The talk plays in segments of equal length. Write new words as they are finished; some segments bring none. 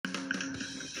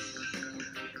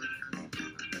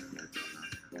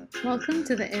Welcome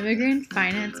to the Immigrant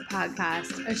Finance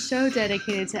Podcast, a show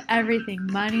dedicated to everything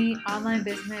money, online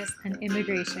business, and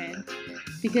immigration,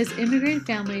 because immigrant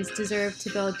families deserve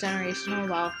to build generational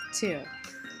wealth too.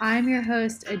 I'm your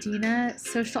host, Adina,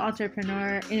 social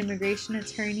entrepreneur, immigration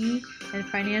attorney, and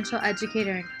financial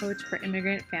educator and coach for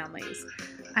immigrant families.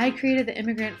 I created the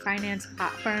Immigrant Finance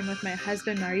platform with my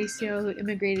husband Mauricio, who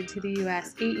immigrated to the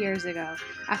US 8 years ago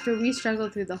after we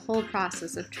struggled through the whole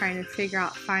process of trying to figure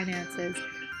out finances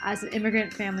as an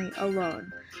immigrant family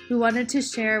alone. We wanted to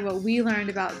share what we learned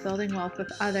about building wealth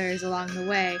with others along the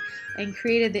way and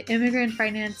created the Immigrant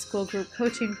Finance School Group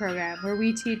Coaching Program, where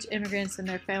we teach immigrants and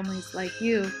their families like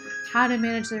you how to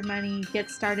manage their money, get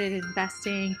started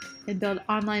investing, and build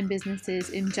online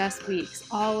businesses in just weeks,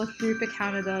 all with group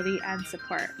accountability and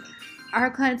support.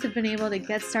 Our clients have been able to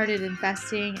get started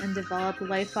investing and develop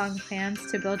lifelong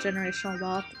plans to build generational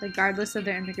wealth regardless of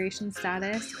their immigration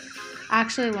status,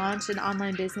 actually launch an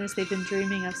online business they've been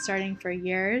dreaming of starting for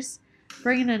years,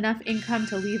 bring in enough income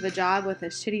to leave a job with a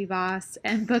shitty boss,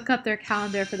 and book up their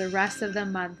calendar for the rest of the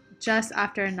month just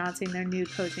after announcing their new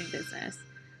coaching business.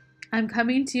 I'm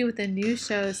coming to you with a new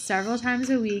show several times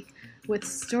a week with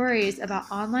stories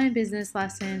about online business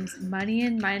lessons, money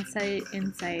and mindset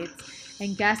insights,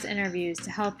 and guest interviews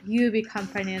to help you become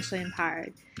financially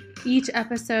empowered. Each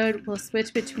episode will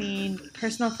switch between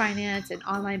personal finance and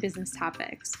online business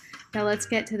topics. Now let's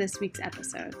get to this week's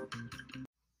episode.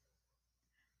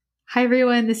 Hi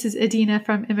everyone, this is Adina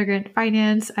from Immigrant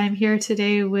Finance. I'm here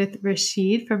today with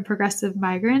Rashid from Progressive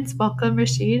Migrants. Welcome,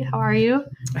 Rashid. How are you?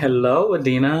 Hello,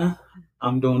 Adina.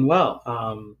 I'm doing well.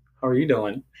 How are you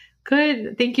doing?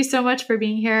 Good. Thank you so much for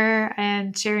being here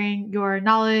and sharing your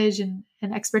knowledge and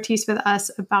expertise with us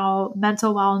about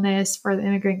mental wellness for the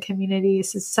immigrant community.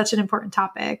 This is such an important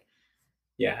topic.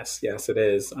 Yes, it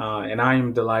is. And I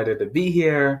am delighted to be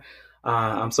here.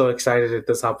 I'm so excited at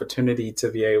this opportunity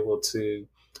to be able to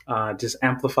just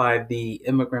amplify the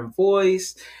immigrant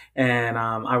voice. And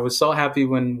I was so happy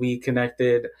when we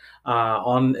connected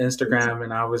on Instagram.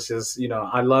 And I was just,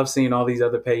 I love seeing all these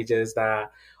other pages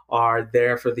that are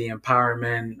there for the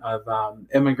empowerment of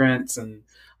immigrants. And,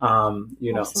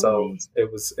 so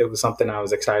it was something I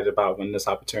was excited about when this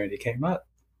opportunity came up.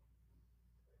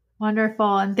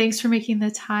 Wonderful. And thanks for making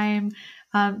the time.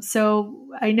 So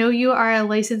I know you are a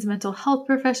licensed mental health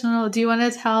professional. Do you want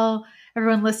to tell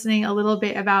everyone listening a little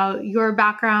bit about your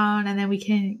background, and then we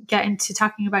can get into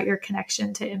talking about your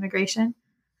connection to immigration?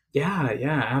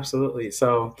 Yeah, absolutely.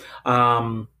 So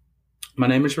my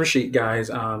name is Rashid, guys.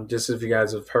 Just as you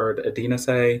guys have heard Adina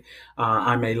say,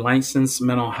 I'm a licensed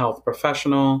mental health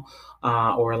professional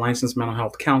or a licensed mental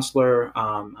health counselor.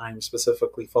 I'm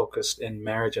specifically focused in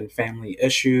marriage and family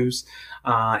issues,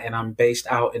 and I'm based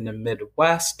out in the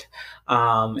Midwest.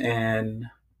 And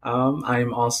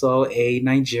I'm also a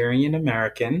Nigerian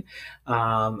American.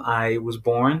 I was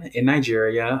born in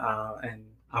Nigeria, and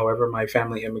however, my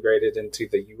family immigrated into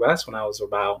the U.S. when I was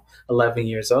about 11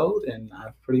 years old, and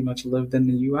I've pretty much lived in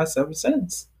the U.S. ever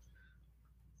since.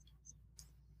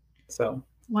 So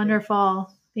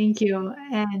wonderful. Thank you.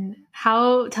 And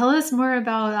tell us more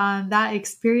about that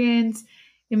experience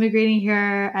immigrating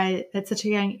here at such a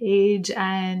young age,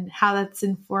 and how that's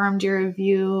informed your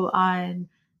view on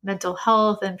mental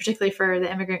health, and particularly for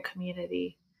the immigrant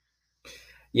community.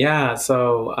 Yeah.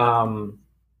 So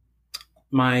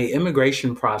my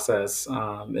immigration process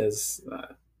is,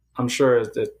 I'm sure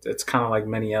it's kind of like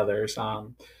many others.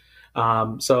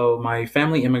 So my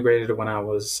family immigrated when I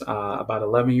was about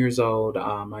 11 years old.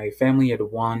 My family had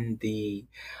won the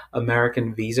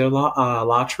American visa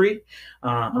lottery.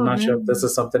 I'm not sure if this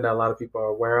is something that a lot of people are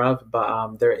aware of,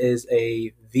 but there is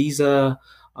a visa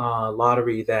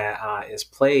lottery that is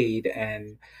played,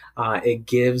 and it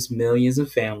gives millions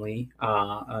of family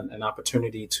an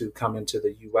opportunity to come into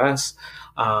the U.S.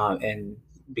 And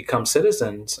become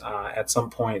citizens at some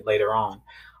point later on.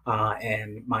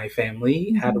 And my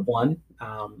family had won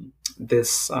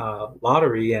this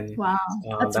lottery, and wow,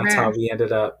 that's how we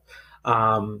ended up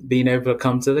being able to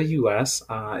come to the U.S.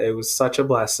 It was such a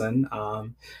blessing.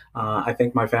 I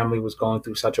think my family was going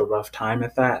through such a rough time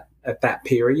at that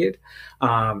period,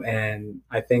 and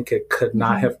I think it could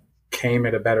not have came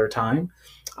at a better time.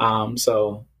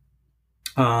 So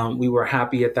we were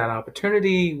happy at that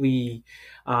opportunity. We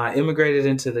immigrated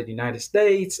into the United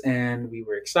States, and we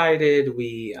were excited.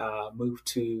 We moved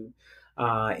to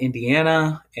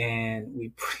Indiana, and we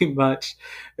pretty much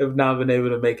have not been able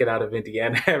to make it out of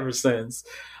Indiana ever since.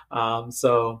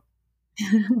 So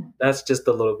that's just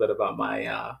a little bit about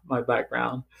my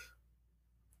background.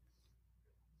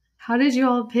 How did you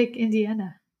all pick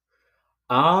Indiana?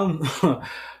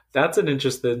 That's an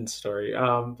interesting story.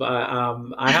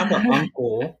 I have an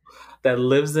uncle that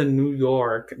lives in New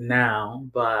York now,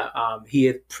 but he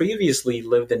had previously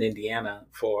lived in Indiana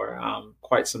for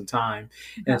quite some time.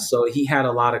 And Okay. so he had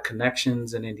a lot of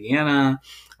connections in Indiana.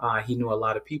 He knew a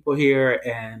lot of people here.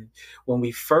 And when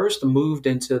we first moved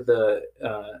into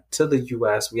to the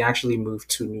US, we actually moved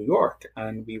to New York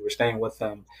and we were staying with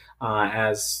them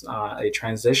as a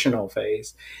transitional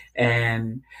phase.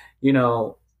 And, you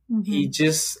know, he Hmm.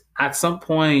 just at some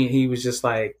point he was just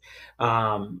like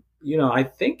I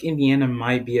think Indiana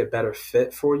might be a better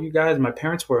fit for you guys. My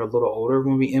parents were a little older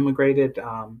when we immigrated.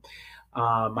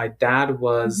 My dad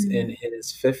was Hmm. in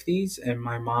his 50s and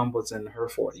my mom was in her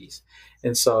 40s,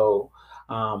 and so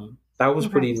that was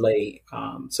Okay. pretty late.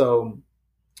 So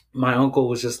my uncle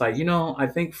was just like, I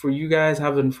think for you guys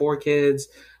having four kids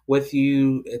with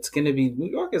you, it's going to be New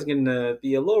York is going to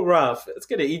be a little rough. It's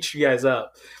going to eat you guys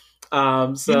up.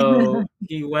 So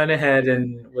he went ahead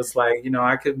and was like,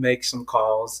 I could make some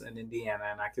calls in Indiana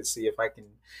and I could see if I can,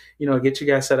 get you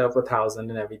guys set up with housing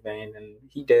and everything. And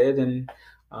he did. And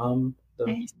the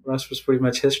Nice. rest was pretty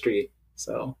much history.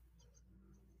 So,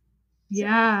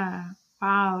 Yeah.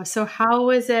 Wow. So how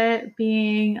was it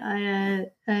being a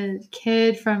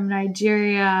kid from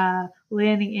Nigeria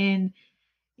landing in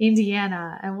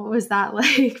Indiana? And what was that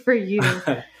like for you?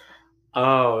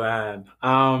 oh man,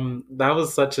 that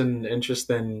was such an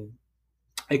interesting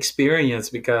experience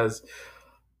because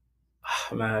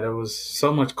man, it was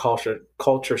so much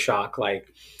culture shock.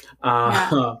 Like,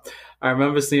 Yeah. I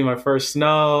remember seeing my first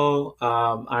snow.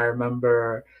 I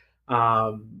remember,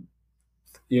 my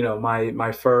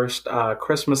first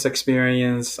Christmas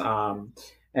experience,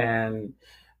 and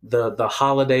the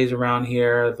holidays around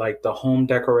here, like the home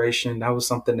decoration. That was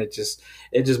something that just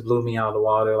blew me out of the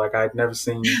water. Like I'd never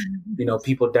seen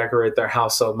people decorate their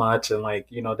house so much, and like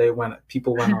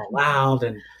people went all loud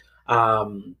and.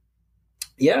 Um,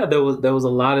 yeah, there was a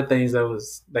lot of things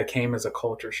that came as a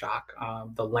culture shock.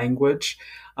 The language,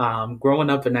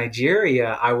 growing up in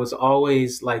Nigeria, I was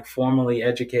always like formally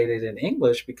educated in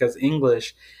English because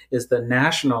English is the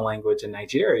national language in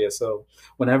Nigeria. So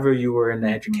whenever you were in the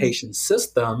Mhm. education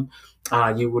system,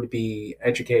 you would be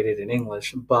educated in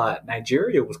English. But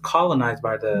Nigeria was colonized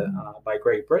Mhm. by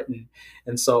Great Britain,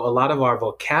 and so a lot of our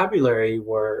vocabulary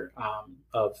were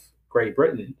of Great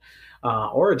Britain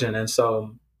origin, and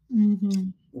so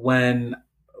Mhm. when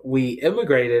we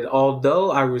immigrated,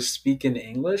 although I was speaking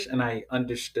English and I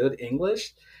understood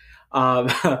English, um,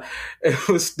 it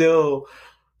was still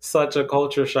such a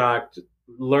culture shock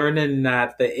learning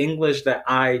that the English that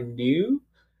I knew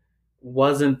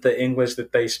wasn't the English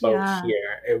that they spoke Yeah.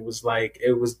 here. It was like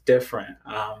it was different.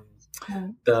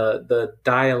 Right. The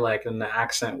dialect and the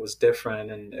accent was different,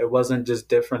 and it wasn't just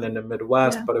different in the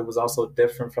Midwest, Yeah. but it was also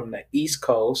different from the East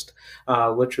Coast,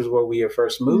 which was where we had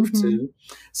first moved Mhm. to.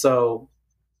 So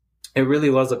it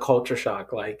really was a culture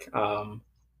shock, like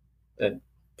it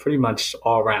pretty much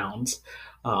all rounds.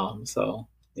 So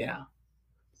yeah,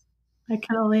 I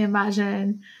can only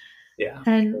imagine. yeah.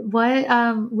 And what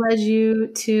led you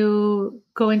to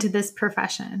go into this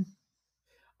profession?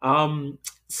 Um,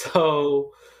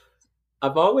 so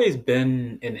I've always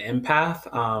been an empath,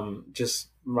 just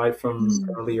right from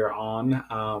Mm. earlier on.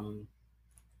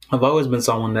 I've always been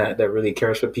someone that really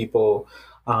cares for people,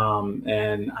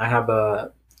 and I have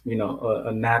a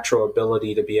natural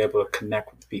ability to be able to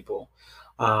connect with people.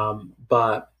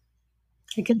 But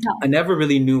I can I tell. never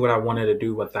really knew what I wanted to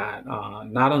do with that.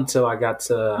 Not until I got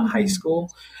to high Mhm.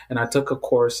 school and I took a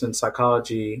course in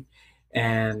psychology.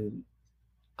 And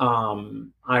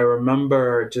I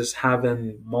remember just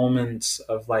having moments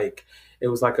of like, it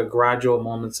was like a gradual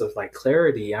moments of like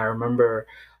clarity. I remember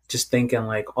just thinking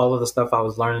like all of the stuff I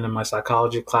was learning in my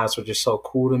psychology class were just so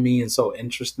cool to me and so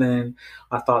interesting.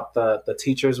 I thought the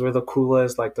teachers were the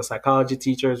coolest, like the psychology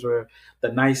teachers were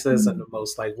the nicest and Mm. the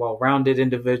most like well-rounded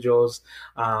individuals.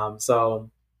 I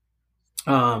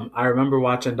remember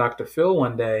watching Dr. Phil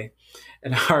one day,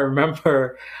 and I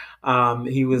remember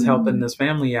he was helping Mhm. this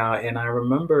family out, and I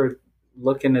remember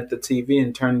looking at the TV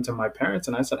and turning to my parents,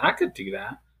 and I said, "I could do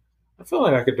that. I feel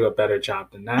like I could do a better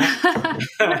job than that."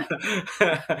 uh,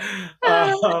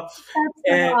 That's so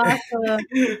and awesome.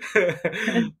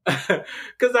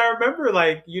 because I remember,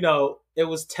 like it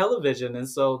was television, and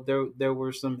so there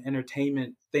were some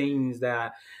entertainment things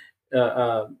that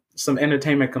some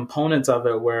entertainment components of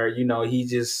it where he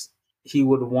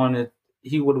would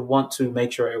want to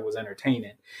make sure it was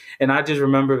entertaining. And I just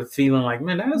remember feeling like,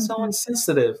 man, that is so Mhm.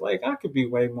 insensitive. Like I could be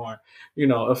way more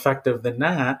effective than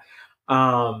that.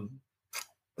 Um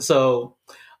so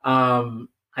um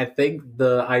I think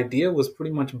the idea was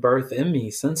pretty much birthed in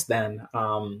me since then.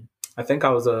 I I think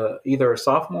I was either a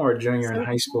sophomore or junior in So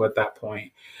high school at that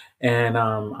point. And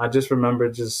I just remember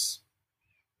just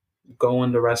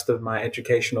going the rest of my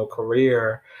educational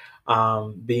career,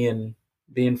 being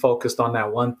focused on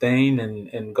that one thing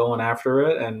and going after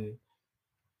it. And,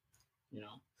 you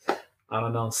know, I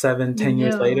don't know, seven, you 10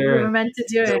 years knew you later, were and meant to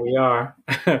do here it. we are.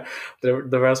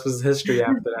 The rest was history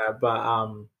after that. But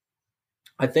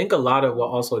I think a lot of what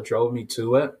also drove me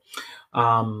to it,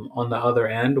 on the other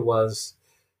end, was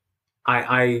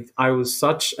I was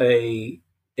such a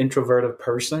introverted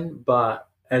person, but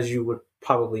as you would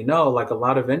probably know, like a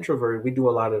lot of introverts, we do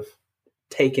a lot of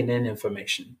taking in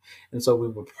information, and so we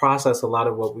would process a lot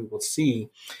of what we would see.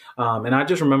 And I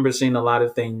just remember seeing a lot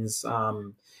of things,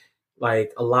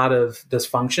 like a lot of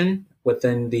dysfunction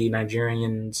within the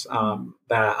Nigerians,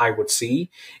 that I would see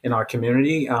in our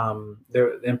community.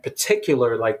 There, in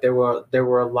particular, like there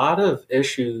were a lot of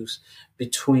issues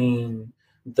between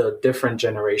the different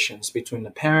generations, between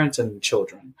the parents and the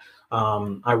children.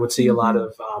 I would see a lot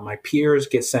Mhm. of my peers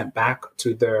get sent back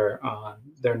to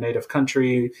their native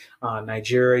country,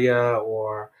 Nigeria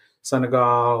or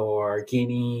Senegal or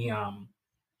Guinea.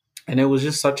 And it was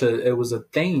just it was a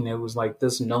thing. It was like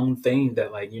this known thing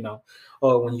that, like,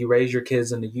 oh, when you raise your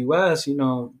kids in the US, you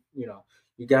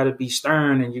got to be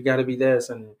stern and you got to be this.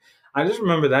 And I just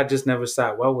remember that just never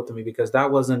sat well with me, because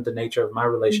that wasn't the nature of my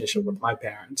relationship Mhm. with my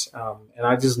parents. And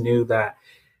I just knew that,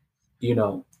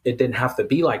 it didn't have to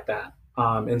be like that.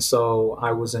 And so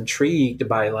I was intrigued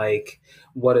by, like,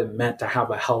 what it meant to have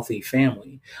a healthy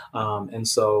family. And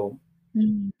so,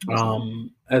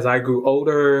 Mhm. as I grew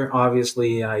older,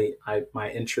 obviously,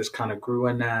 my interest kind of grew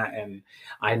in that, and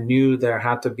I knew there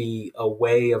had to be a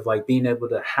way of, like, being able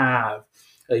to have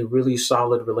a really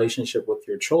solid relationship with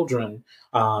your children,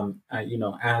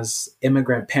 as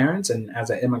immigrant parents and as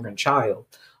an immigrant child.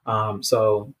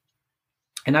 So,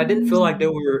 and I didn't feel like there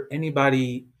Mhm. were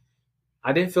anybody.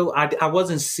 I didn't feel I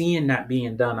wasn't seeing that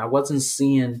being done. I wasn't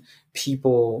seeing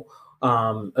people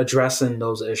addressing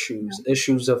those Yeah.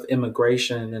 issues of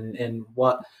immigration, and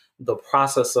what the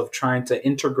process of trying to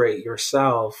integrate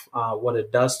yourself, what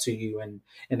it does to you,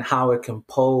 and how it can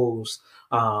pose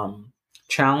um,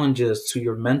 challenges to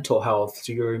your mental health,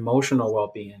 to your emotional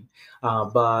well being.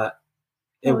 But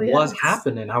it Oh, was yes.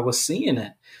 happening. I was seeing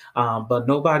it, but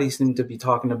nobody seemed to be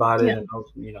talking about it, Yeah. and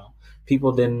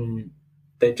people didn't.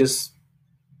 They just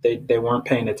they weren't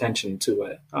paying attention to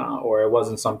it, or it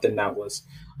wasn't something that was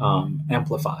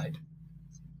amplified.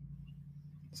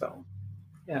 So,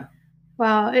 yeah.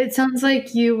 Wow. It sounds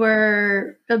like you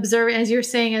were observing, as you're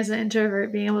saying, as an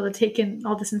introvert, being able to take in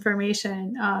all this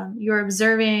information. You're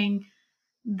observing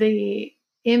the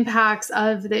impacts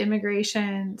of the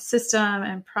immigration system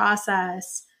and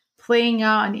process playing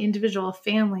out on individual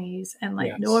families, and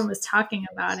like no one Yes. was talking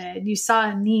about it. And you saw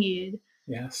a need.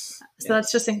 Yes. So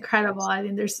that's just Yes. incredible. I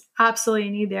mean, there's absolutely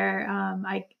a need there.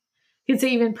 I can say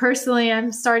even personally,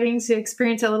 I'm starting to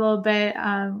experience a little bit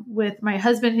with my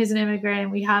husband, who's an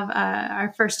immigrant. We have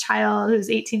our first child, who's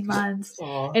 18 months,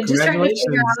 Oh, and just trying to figure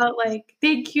congratulations. out, like,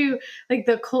 thank you, like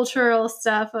the cultural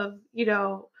stuff of,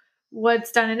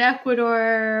 what's done in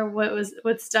Ecuador,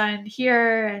 what's done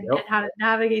here, and Yep. how to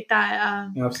navigate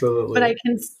that. But Absolutely.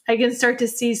 I can start to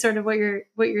see sort of what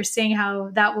you're saying, how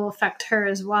that will affect her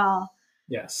as well,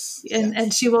 Yes. and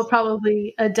Yes. she will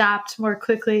probably adapt more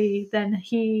quickly than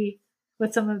he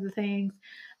with some of the things.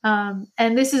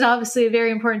 And this is obviously a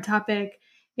very important topic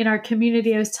in our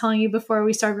community. I was telling you before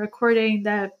we started recording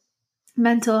that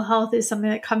mental health is something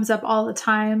that comes up all the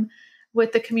time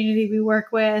with the community we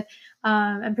work with,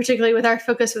 and particularly with our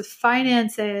focus with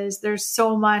finances. There's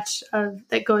so much of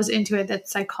that goes into it.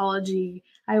 That's psychology.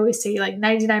 I always say like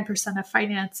 99% of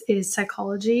finance is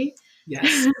psychology.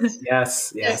 Yes.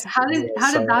 Yes. Yes. You're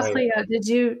How so did that right. play out? Did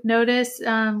you notice,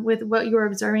 with what you were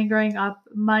observing growing up,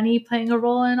 money playing a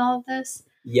role in all of this?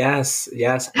 Yes,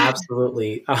 yes,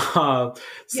 absolutely. Yeah.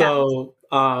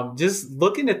 Just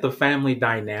looking at the family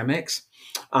dynamics,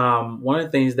 one of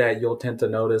the things that you'll tend to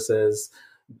notice is,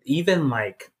 even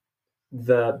like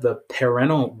the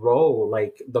parental role,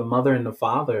 like the mother and the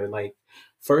father, like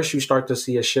first you start to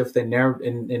see a shift in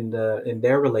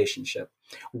their relationship,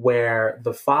 where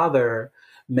the father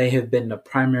may have been the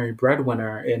primary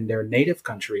breadwinner in their native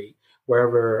country,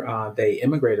 wherever they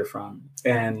immigrated from.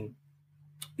 And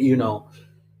you know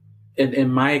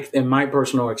in my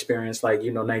personal experience, like,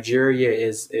 Nigeria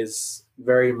is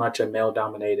very much a male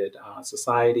dominated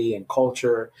society and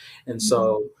culture. And Mhm.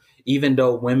 so even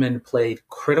though women played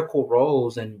critical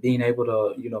roles in being able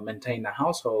to, maintain the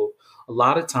household, a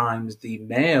lot of times the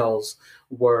males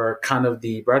were kind of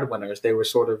the breadwinners. They were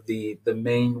sort of the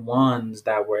main ones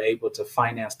that were able to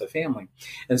finance the family.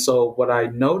 And so what I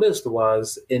noticed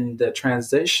was in the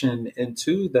transition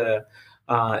into the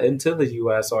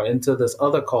U.S. or into this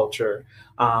other culture,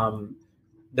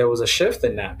 there was a shift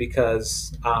in that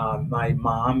because my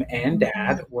mom and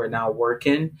Mm-hmm. dad were now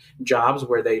working jobs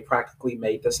where they practically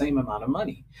made the same amount of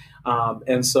money.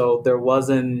 And so there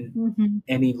wasn't Mm-hmm.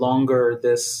 any longer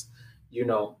this, you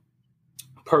know,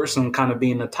 person kind of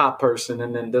being the top person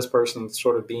and then this person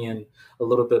sort of being a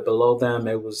little bit below them.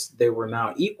 They were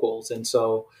now equals. And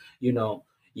so, you know,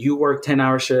 you work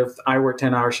 10-hour shift, I work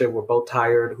 10-hour shift, we're both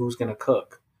tired, who's going to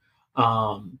cook?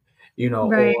 um,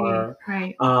 Right, or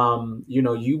right.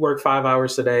 you work 5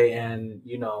 hours today, and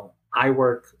I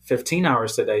work 15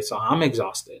 hours today, so I'm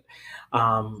exhausted.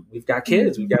 We've got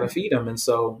kids, we've got to Mm-hmm. feed them, and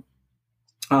so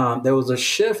there was a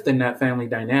shift in that family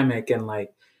dynamic, and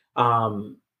like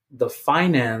the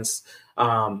finance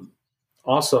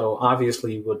also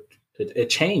obviously it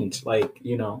changed. Like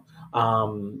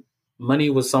money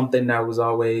was something that was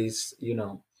always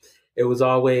it was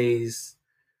always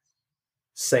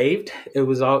saved. It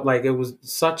was all like it was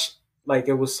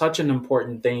such an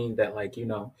important thing that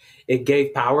it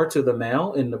gave power to the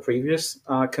male in the previous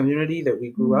community that we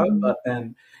grew up. Mm-hmm. But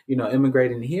then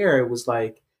immigrating here, it was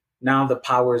like now the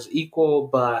power is equal,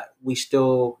 but we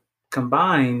still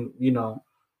combine.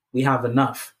 We have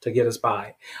enough to get us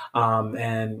by,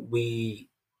 and we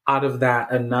out of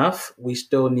that enough, we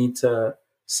still need to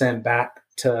send back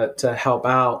to help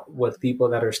out with people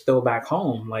that are still back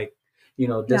home, like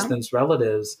Yeah. distant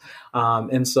relatives.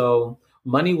 And so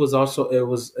money was also it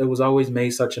was always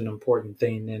made such an important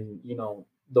thing. And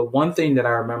the one thing that I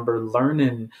remember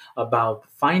learning about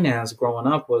finance growing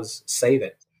up was save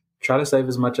it. Try to save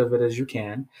as much of it as you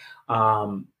can.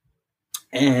 Um,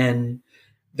 and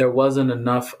there wasn't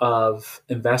enough of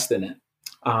invest in it,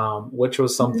 which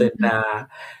was something Mm-hmm. that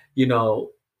you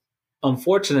know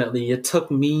unfortunately it took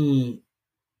me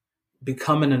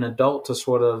becoming an adult to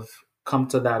sort of come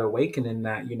to that awakening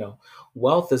that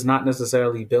wealth is not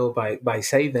necessarily built by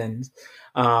savings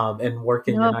and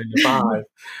working your Yep. 9 to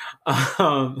 5.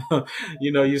 um,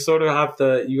 you sort of have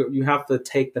to you have to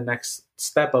take the next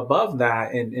step above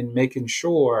that in making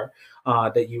sure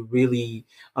that you really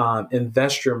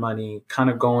invest your money kind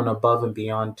of going above and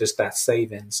beyond just that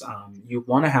savings. You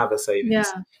want to have a savings.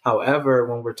 Yeah. However,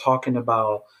 when we're talking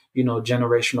about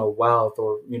generational wealth,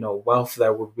 or wealth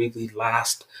that would really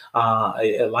last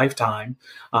a lifetime,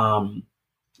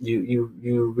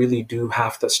 you really do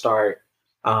have to start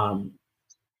um,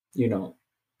 you know,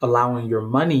 allowing your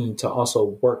money to also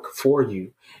work for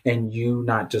you, and you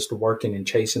not just working and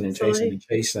chasing and chasing Absolutely. and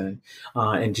chasing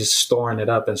and just storing it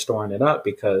up and storing it up,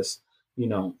 because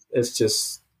it's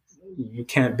just you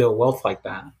can't build wealth like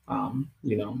that.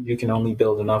 You can only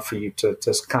build enough for you to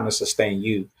kind of sustain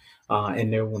you,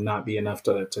 and there will not be enough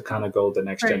to kind of go the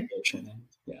next Right. generation. And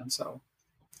yeah, so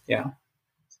yeah.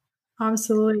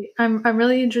 Absolutely. I'm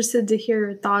really interested to hear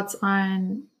your thoughts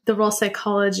on the role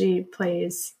psychology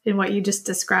plays in what you just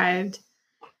described.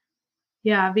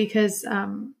 Yeah, because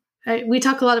we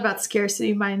talk a lot about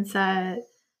scarcity mindset,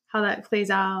 how that plays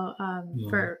out Mm.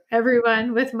 for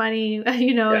everyone with money, and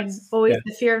Yes, always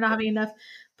the yes, fear of not having enough.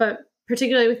 But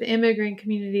particularly with the immigrant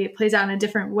community, it plays out in a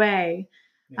different way.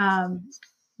 yes. Um,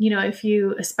 if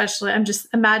you, especially, I'm just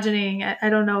imagining, I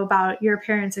don't know about your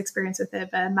parents' experience with it,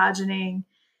 but imagining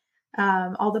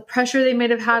all the pressure they might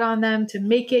have had on them to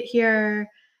make it here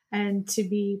and to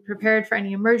be prepared for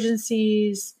any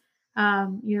emergencies,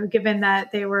 given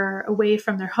that they were away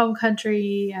from their home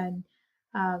country and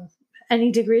um,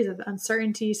 any degrees of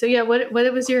uncertainty. So, yeah, what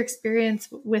was your experience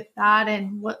with that,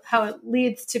 and how it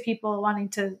leads to people wanting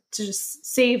to just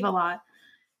save a lot?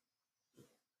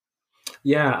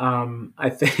 Yeah, I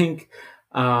think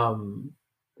um,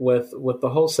 with the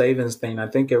whole savings thing, I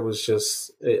think it was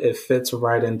just it fits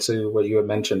right into what you had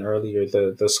mentioned earlier,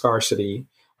 the scarcity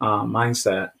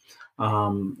mindset,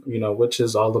 which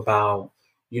is all about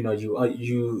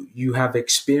you have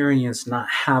experienced not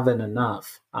having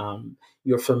enough.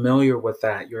 You're familiar with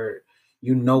that.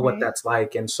 You know what Right. that's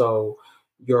like, and so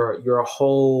your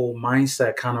whole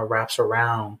mindset kind of wraps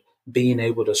around being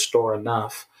able to store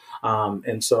enough.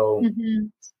 And so Hmm.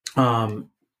 um,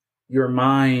 your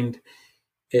mind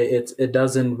it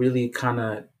doesn't really kind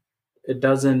of it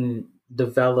doesn't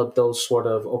develop those sort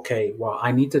of, okay, well,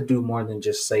 I need to do more than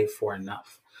just save for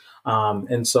enough.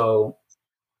 And so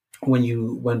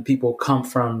when people come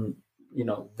from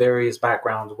various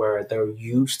backgrounds where they're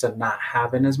used to not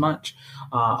having as much.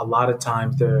 A lot of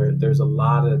times there's a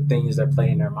lot of things that play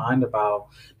in their mind about,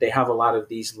 they have a lot of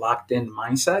these locked in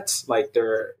mindsets. Like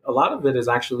a lot of it is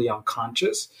actually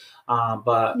unconscious,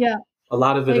 but Yeah, a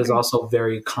lot of I it is agree. also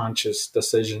very conscious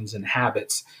decisions and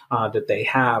habits that they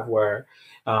have, where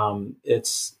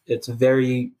it's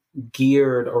very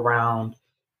geared around,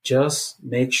 just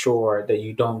make sure that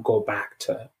you don't go back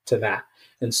to that.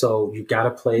 And so you got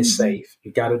to play Hmm. safe.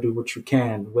 You got to do what you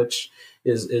can, which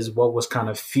is what was kind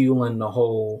of fueling the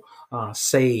whole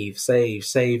save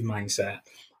mindset.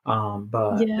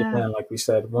 But Yeah. again, like we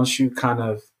said, once you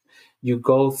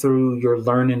go through your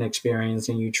learning experience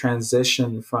and you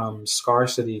transition from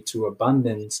scarcity to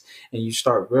abundance, and you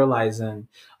start realizing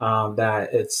that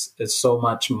it's so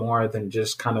much more than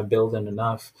just kind of building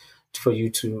enough for you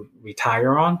to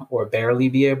retire on, or barely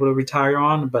be able to retire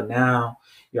on, but now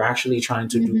you're actually trying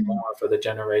to do Hmm. more for the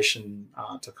generation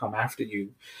to come after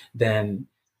you. Then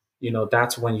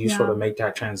that's when you sort Yeah. of make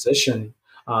that transition.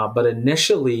 But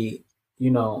initially,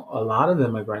 a lot of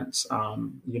immigrants,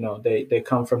 they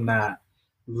come from that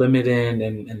limited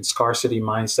and scarcity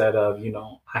mindset of,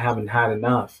 I haven't had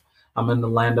enough. I'm in the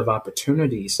land of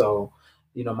opportunity. So,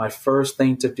 my first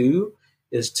thing to do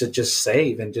is to just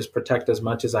save and just protect as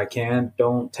much as I can.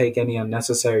 Don't take any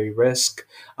unnecessary risk.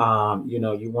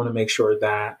 You want to make sure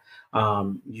that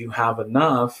you have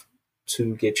enough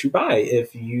to get you by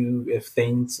if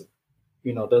things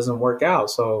doesn't work out.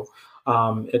 So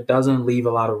it doesn't leave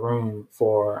a lot of room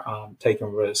for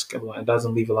taking risk. It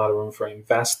doesn't leave a lot of room for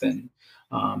investing.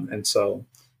 And so,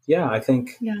 yeah, I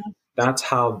think Yeah. that's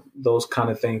how those kind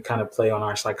of things kind of play on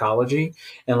our psychology.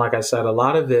 And like I said, a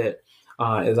lot of it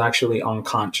is actually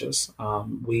unconscious.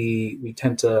 We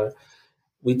tend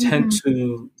Hmm.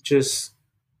 to just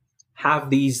have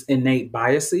these innate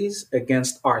biases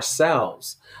against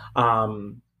ourselves.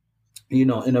 Um, in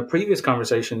a previous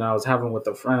conversation I was having with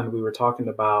a friend, we were talking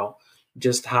about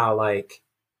just how, like,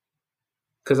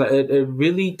 because it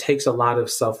really takes a lot of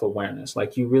self awareness.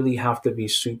 Like, you really have to be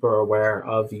super aware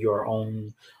of your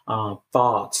own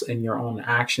thoughts and your own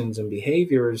actions and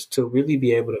behaviors to really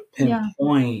be able to Yeah.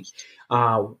 pinpoint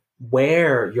uh,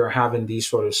 where you're having these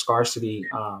sort of scarcity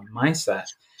mindset.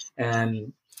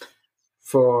 And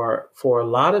for a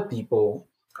lot of people,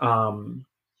 um,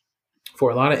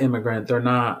 for a lot of immigrants, they're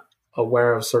not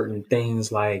aware of certain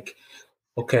things. Like,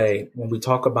 okay, when we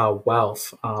talk about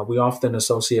wealth, we often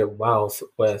associate wealth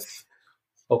with,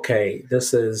 okay,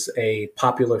 this is a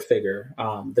popular figure.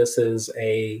 This is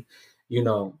you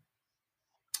know,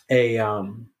 a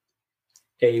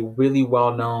a really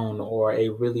well known or a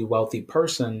really wealthy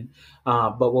person.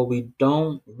 But what we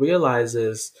don't realize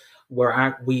is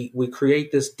we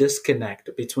create this disconnect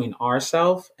between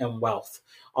ourself and wealth.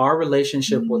 Our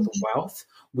relationship with Hmm. wealth,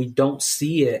 we don't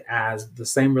see it as the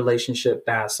same relationship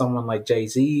that someone like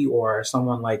Jay-Z or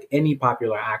someone like any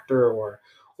popular actor or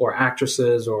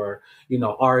actresses or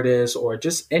artists or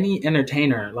just any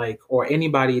entertainer, like, or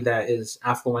anybody that is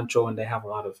affluential and they have a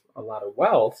lot of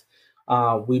wealth.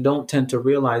 We don't tend to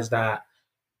realize that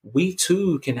we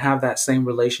too can have that same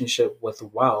relationship with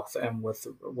wealth and with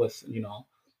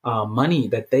money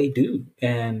that they do.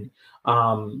 And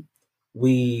um,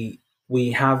 we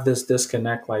we have this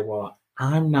disconnect, like, well,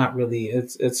 I'm not really.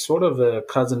 It's sort of a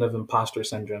cousin of imposter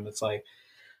syndrome. It's like,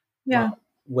 Yeah. well,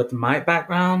 with my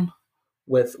background,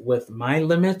 with my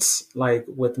limits, like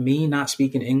with me not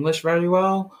speaking English very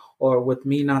well, or with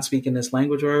me not speaking this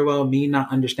language very well, me not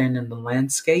understanding the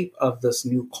landscape of this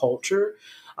new culture,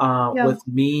 Yeah. with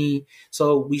me.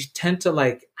 So we tend to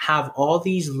like have all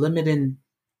these limiting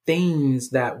things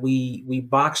that we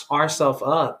box ourselves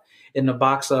up in the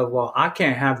box of, well, I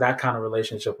can't have that kind of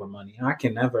relationship with money. I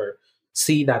can never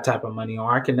see that type of money,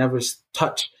 or I can never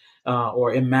touch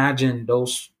or imagine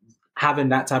those having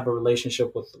that type of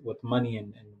relationship with money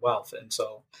and wealth. And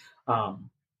so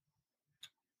um,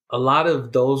 a lot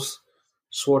of those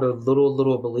sort of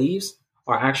little beliefs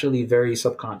are actually very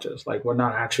subconscious. Like, we're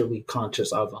not actually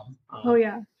conscious of them. Oh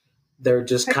yeah. They're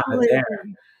just I kind of totally there.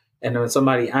 agree. And when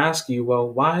somebody asks you, well,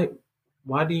 why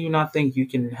do you not think you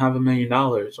can have $1 million,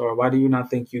 or why do you not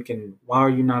think you can? Why are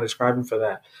you not ascribing for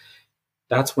that?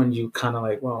 That's when you kind of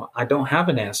like, well, I don't have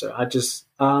an answer. I guess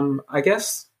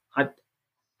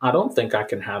I don't think I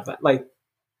can have that. Like,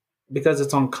 because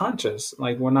it's unconscious.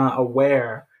 Like, we're not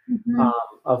aware Hmm.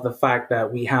 of the fact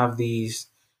that we have these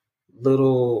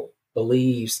little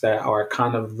beliefs that are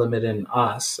kind of limiting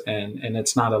us, and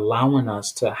it's not allowing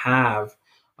us to have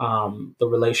the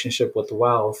relationship with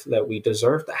wealth that we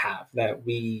deserve to have, that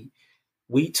we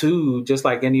too, just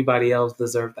like anybody else,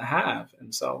 deserve to have.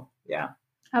 And so, yeah,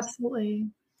 Absolutely.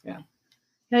 yeah.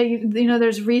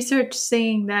 There's research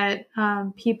saying that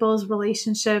people's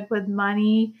relationship with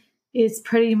money is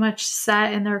pretty much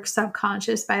set in their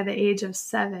subconscious by the age of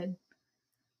 7.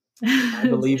 I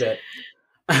believe it.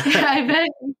 I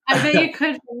bet you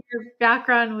could from your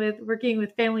background with working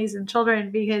with families and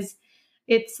children, because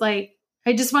it's like,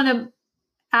 I just want to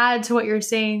add to what you're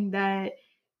saying, that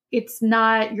it's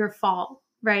not your fault,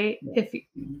 right? If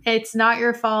it's not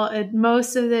your fault,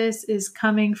 most of this is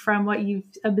coming from what you've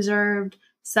observed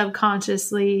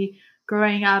subconsciously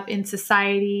growing up in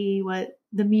society, what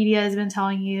the media has been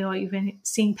telling you, what you've been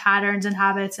seeing patterns and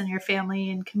habits in your family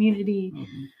and community.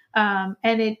 And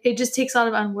it just takes a lot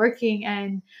of unworking.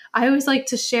 And I always like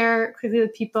to share quickly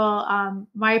with people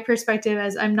my perspective,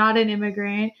 as I'm not an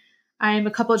immigrant. I'm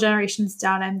a couple generations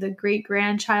down. I'm the great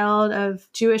grandchild of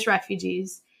Jewish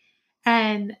refugees.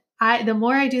 And the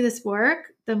more I do this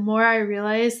work, the more I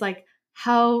realize like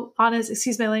how honest,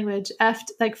 excuse my language,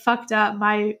 fucked up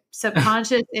my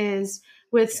subconscious is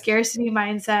with scarcity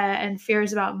mindset and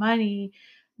fears about money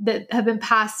that have been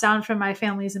passed down from my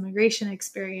family's immigration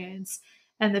experience,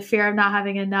 and the fear of not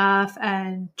having enough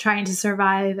and trying to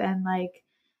survive. And I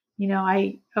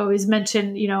always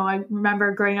mention, I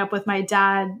remember growing up with my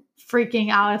dad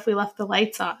freaking out if we left the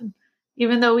lights on,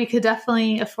 even though we could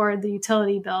definitely afford the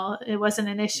utility bill. It wasn't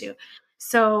an issue.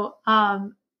 So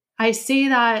I say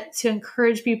that to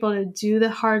encourage people to do the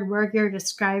hard work you're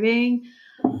describing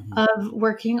of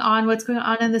working on what's going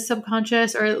on in the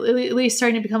subconscious, or at least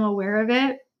starting to become aware of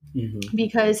it.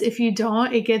 Because if you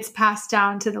don't, it gets passed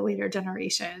down to the later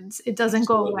generations. It doesn't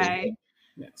go away.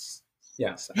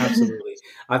 Yes, absolutely.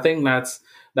 I think that's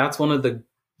one of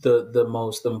the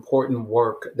most important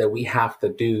work that we have to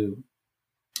do.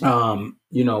 As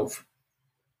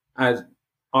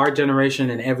our generation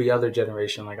and every other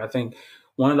generation, like I think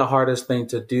one of the hardest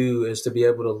things to do is to be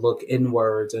able to look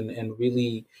inwards and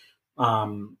really,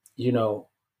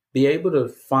 be able to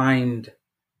find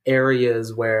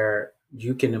areas where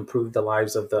you can improve the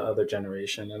lives of the other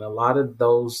generation. And a lot of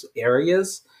those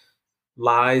areas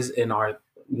lies in our,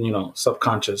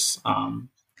 subconscious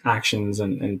actions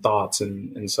and thoughts.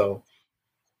 And so,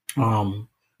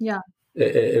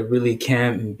 it really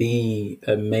can be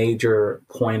a major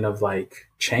point of like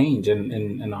change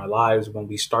in our lives when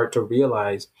we start to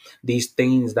realize these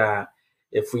things that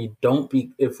if we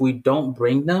don't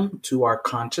bring them to our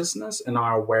consciousness and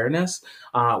our awareness,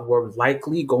 we're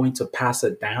likely going to pass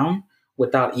it down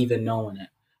without even knowing it.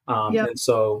 And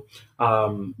so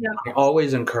I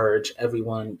always encourage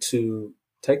everyone to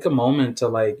take a moment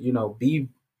to be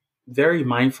very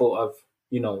mindful of,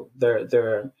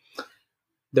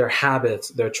 their habits,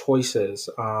 their choices,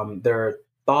 their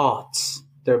thoughts,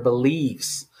 their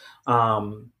beliefs.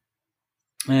 And,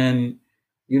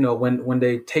 when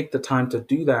they take the time to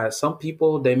do that, some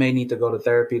people, they may need to go to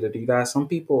therapy to do that. Some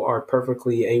people are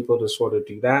perfectly able to sort of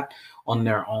do that on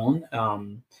their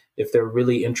own, if they're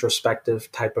really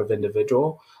introspective type of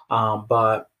individual.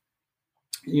 But,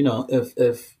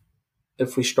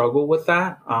 if we struggle with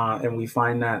that, and we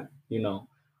find that,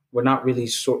 we're not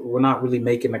really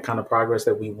making the kind of progress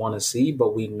that we want to see,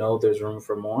 but we know there's room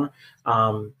for more.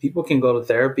 People can go to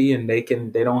therapy, and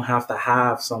they don't have to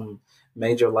have some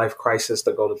major life crisis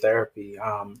to go to therapy.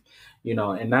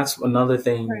 And that's another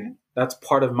thing. Right. That's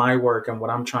part of my work, and what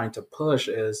I'm trying to push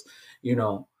is,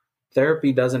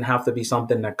 therapy doesn't have to be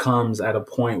something that comes at a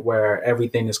point where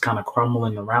everything is kind of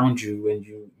crumbling around you and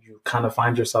you kind of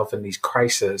find yourself in these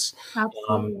crises.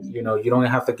 You don't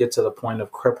have to get to the point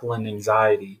of crippling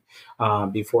anxiety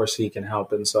before seeking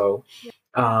help. And so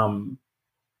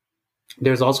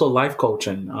there's also life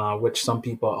coaching, which some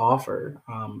people offer.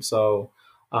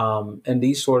 And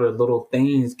these sort of little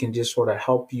things can just sort of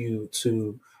help you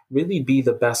to really be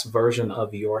the best version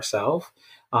of yourself,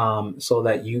 so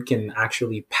that you can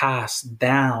actually pass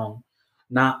down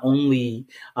not only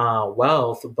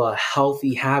wealth, but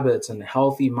healthy habits and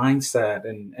healthy mindset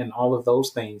and all of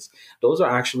those things. Those are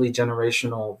actually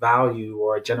generational value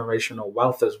or generational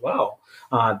wealth as well,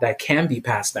 that can be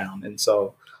passed down. And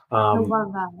so, I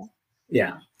love that.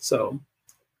 Yeah. So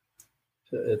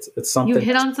it's something. You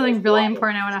hit on something really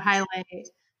important I want to highlight.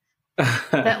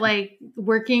 That like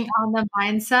working on the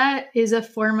mindset is a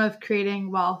form of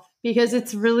creating wealth, because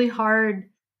it's really hard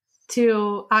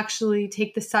to actually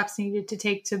take the steps needed to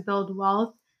take to build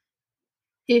wealth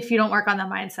if you don't work on the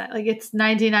mindset. Like it's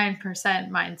 99%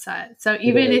 mindset. So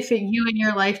even if you in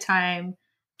your lifetime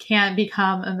can't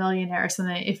become a millionaire or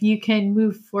something, if you can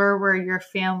move forward your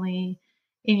family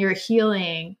in your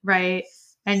healing, right,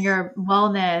 and your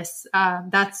wellness,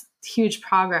 that's huge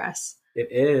progress. It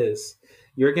is.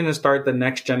 You're going to start the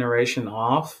next generation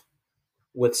off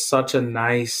with such a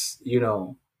nice,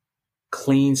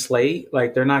 clean slate.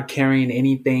 Like they're not carrying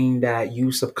anything that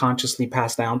you subconsciously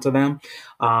pass down to them.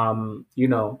 You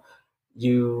know,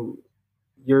 you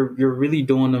you're really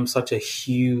doing them such a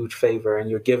huge favor, and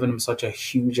you're giving them such a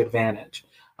huge advantage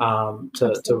to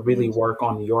really Absolutely. work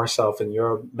on yourself and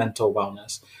your mental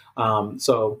wellness.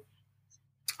 So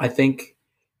I think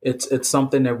it's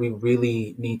something that we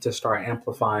really need to start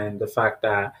amplifying, the fact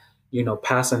that, you know,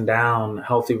 passing down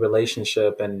healthy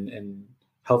relationship and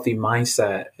healthy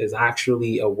mindset is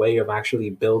actually a way of actually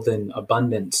building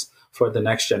abundance for the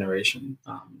next generation.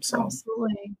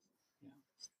 Absolutely.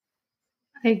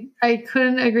 I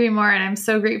couldn't agree more. And I'm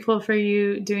so grateful for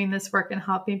you doing this work and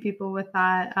helping people with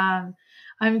that.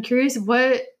 I'm curious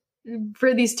what,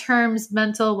 for these terms,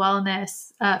 mental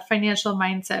wellness, financial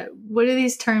mindset, what do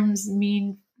these terms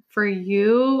mean for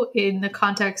you in the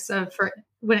context of for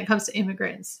when it comes to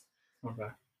immigrants? Okay.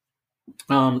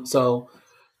 So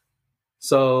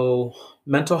so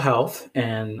mental health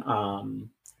and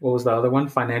what was the other one?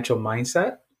 Financial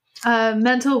mindset.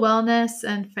 Mental wellness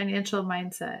and financial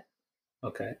mindset.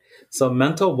 Okay. So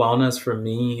mental wellness for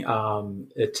me,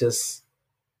 it's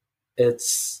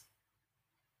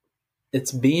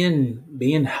it's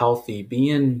being healthy,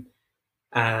 being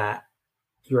at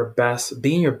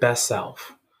being your best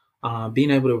self,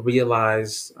 being able to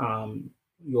realize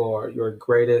your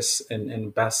greatest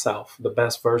and best self, the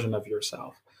best version of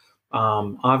yourself.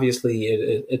 Obviously,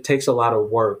 it takes a lot of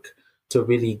work to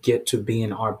really get to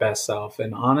being our best self.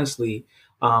 And honestly,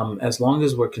 as long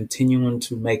as we're continuing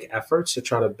to make efforts to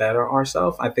try to better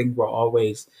ourselves, I think we're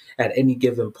always at any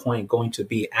given point going to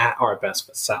be at our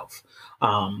best self.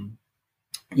 Um,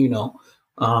 you know,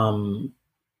 um,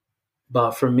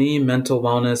 but for me, mental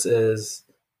wellness is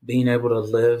being able to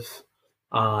live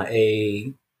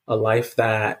a life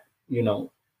that, you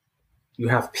know, you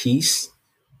have peace,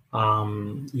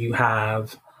 you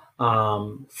have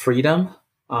freedom,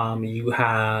 you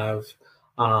have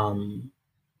um,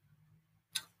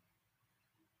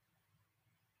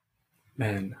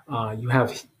 you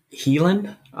have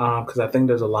healing, because I think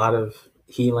there's a lot of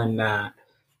healing that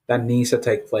needs to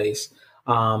take place.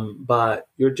 But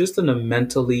you're just in a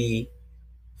mentally,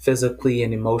 physically,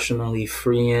 and emotionally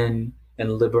freeing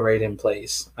and liberating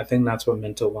place. I think that's what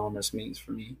mental wellness means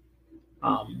for me.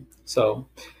 So,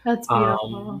 That's um,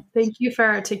 beautiful. Thank you for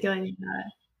articulating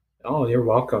that. oh, you're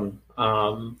welcome.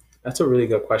 That's a really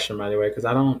good question, by the way, because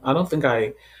I don't think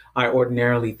I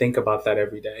ordinarily think about that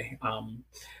every day.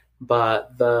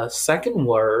 But the second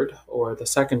word or the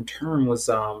second term was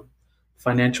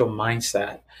financial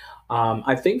mindset.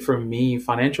 I think for me,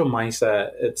 financial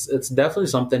mindset, it's definitely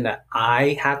something that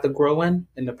I had to grow in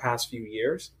the past few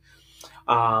years.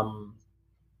 Um,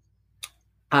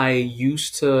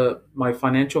 my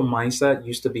financial mindset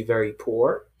used to be very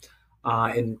poor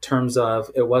in terms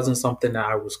of it wasn't something that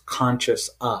I was conscious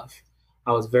of.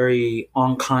 I was very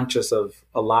unconscious of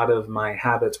a lot of my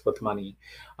habits with money.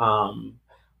 Um,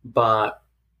 but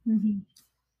Mhm.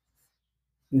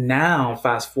 now,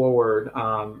 fast forward,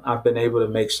 I've been able to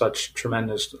make such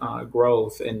tremendous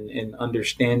growth in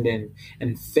understanding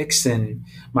and fixing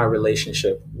my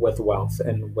relationship with wealth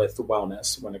and with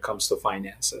wellness when it comes to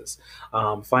finances.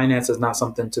 Finance is not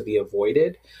something to be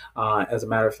avoided. As a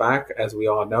matter of fact, as we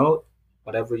all know,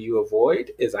 whatever you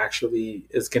avoid is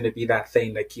going to be that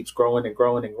thing that keeps growing and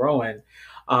growing and growing.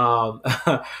 Um,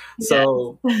 Yes.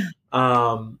 so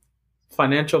um,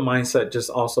 financial mindset just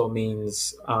also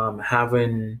means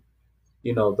having,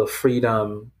 you know, the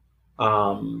freedom,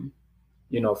 um,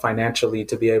 you know, financially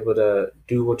to be able to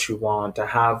do what you want, to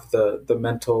have the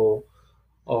mental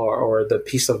or the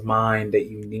peace of mind that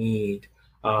you need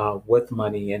with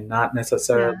money, and not Yeah.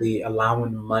 necessarily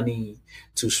allowing money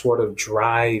to sort of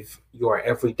drive your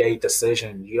everyday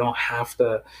decision. You don't have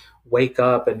to wake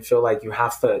up and feel like you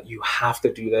have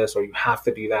to do this or you have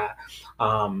to do that.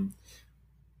 Um,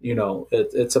 you know,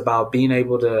 it's about being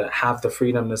able to have the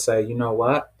freedom to say, you know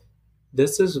what,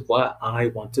 this is what I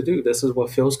want to do. This is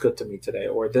what feels good to me today,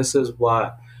 or this is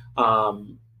what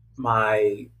um,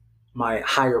 my my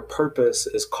higher purpose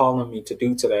is calling me to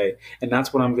do today, and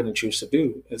that's what I'm going to choose to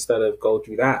do instead of go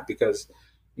do that, because,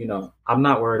 you know, I'm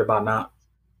not worried about not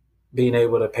being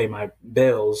able to pay my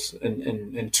bills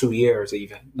in 2 years,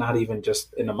 even not even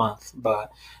just in a month,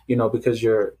 but, you know, because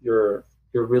you're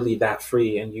really that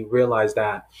free, and you realize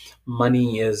that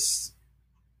money is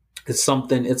it's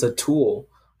something, it's a tool.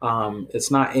 It's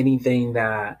not anything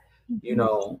that, you Mhm.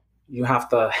 know, you have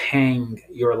to hang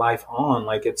your life on.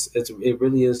 Like it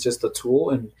really is just a tool,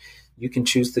 and you can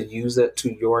choose to use it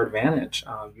to your advantage.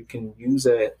 You can use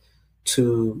it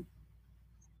to,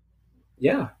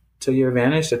 yeah, to your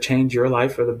advantage, to change your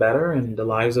life for the better and the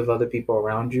lives of other people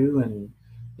around you. And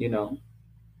you know,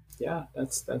 yeah,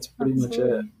 that's pretty much it.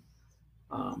 Absolutely.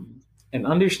 Um, and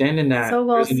understanding that So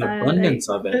well there's an said. I abundance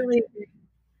of it. completely agree.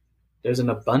 There's an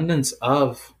abundance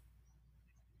of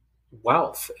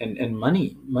wealth and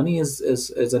money. Money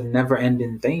is a never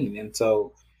ending thing. And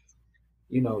so,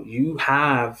 you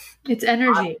have, It's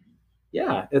energy.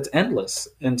 yeah, it's endless.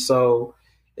 And so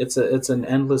it's an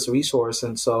endless resource.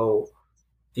 And so,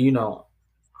 you know,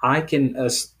 I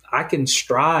can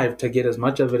strive to get as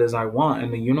much of it as I want,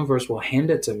 and the universe will hand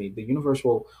it to me. The universe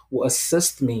will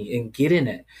assist me in getting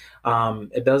it.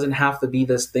 It doesn't have to be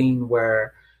this thing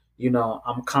where,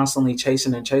 I'm constantly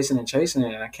chasing and chasing and chasing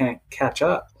it, and I can't catch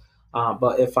up.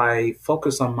 But if I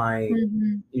focus on my,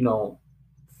 Hmm. you know,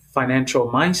 financial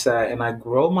mindset and I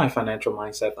grow my financial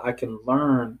mindset, I can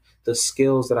learn the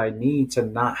skills that I need to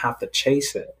not have to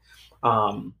chase it.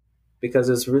 Um, because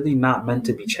it's really not meant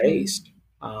to be Hmm. chased.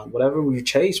 Whatever you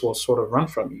chase will sort of run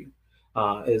from you.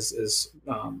 Is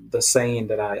the saying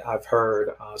that I've heard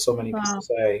so many people Wow.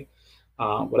 say.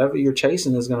 Whatever you're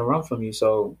chasing is going to run from you.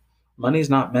 So money is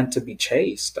not meant to be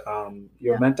chased.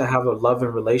 You're Yeah. meant to have a loving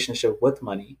relationship with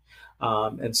money,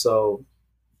 and so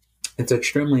it's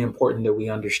extremely important that we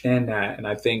understand that. And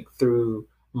I think through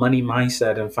money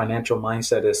mindset and financial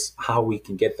mindset is how we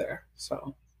can get there.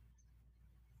 So,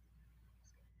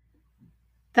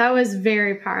 That was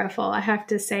very powerful, I have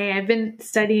to say. I've been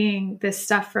studying this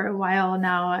stuff for a while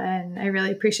now, and I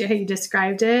really appreciate how you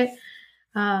described it.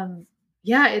 Um,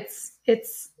 yeah,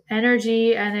 it's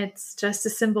energy, and it's just a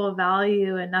symbol of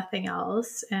value and nothing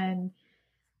else. And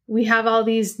we have all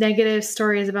these negative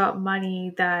stories about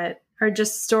money that are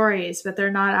just stories, but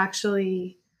they're not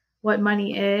actually what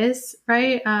money is,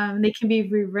 right? They can be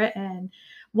rewritten.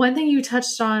 One thing you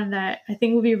touched on that I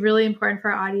think would be really important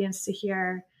for our audience to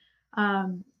hear,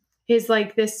 um, is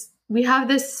like this: we have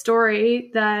this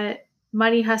story that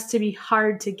money has to be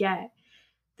hard to get.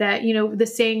 That, the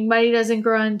saying, money doesn't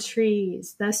grow on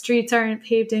trees, the streets aren't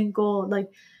paved in gold.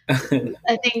 Like,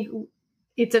 I think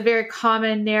it's a very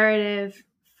common narrative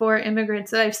for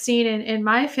immigrants that I've seen in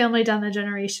my family down the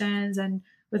generations, and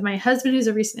with my husband, who's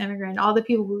a recent immigrant, all the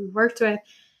people we worked with,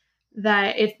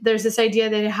 that there's this idea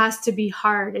that it has to be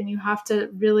hard, and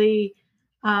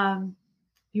um,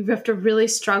 you have to really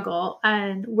struggle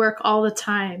and work all the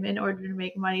time in order to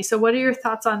make money. So what are your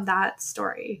thoughts on that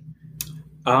story?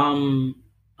 um,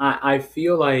 I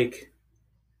feel like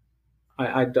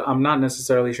I'm not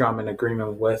necessarily sure I'm in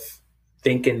agreement with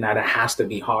thinking that it has to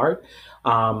be hard.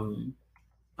 Um,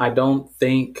 I don't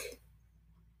think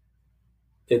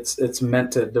it's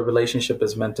meant to, the relationship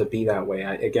is meant to be that way.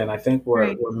 Again, I think we're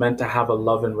Right. we're meant to have a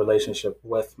loving relationship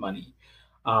with money.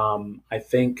 I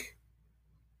think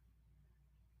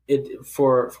it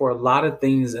for a lot of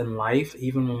things in life,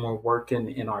 even when we're working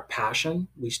in our passion,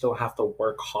 we still have to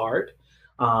work hard.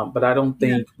 But I don't Yeah.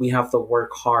 think we have to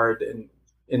work hard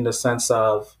in the sense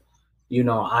of,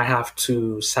 I have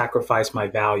to sacrifice my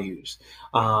values.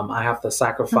 I have to Uh-huh.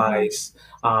 sacrifice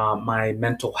my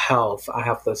mental health. I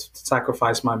have to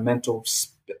sacrifice my mental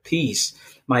peace,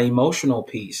 my emotional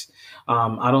peace.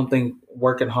 I don't think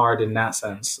working hard in that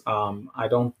sense. I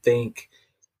don't think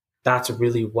that's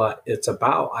really what it's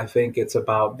about. I think it's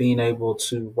about being able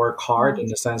to work hard Wow. in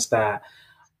the sense that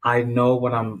I know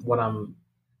what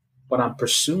I'm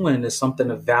pursuing is something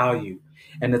of value,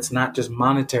 and it's not just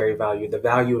monetary value. The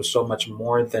value is so much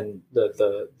more than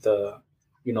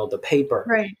the paper.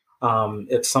 Right.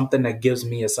 It's something that gives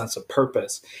me a sense of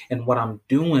purpose and what I'm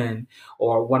doing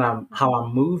or how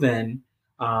I'm moving.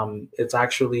 It's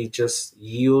actually just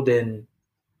yielding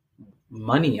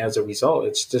money as a result.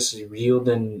 It's just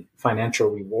yielding financial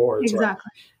rewards. Like,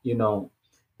 Exactly. you know,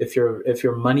 if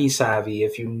you're money savvy,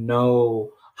 if you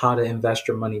know how to invest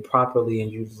your money properly and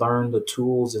you learn the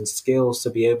tools and skills to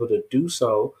be able to do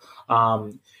so,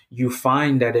 you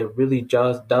find that it really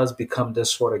just does become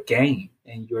this sort of game,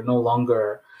 and you're no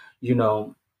longer, you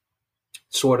know,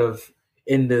 sort of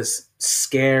in this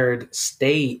scared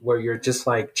state where you're just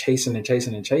like chasing and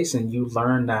chasing and chasing. You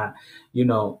learn that, I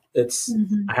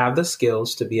Hmm. have the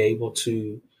skills to be able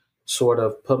to sort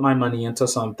of put my money into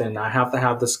something. I have to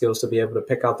have the skills to be able to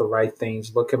pick out the right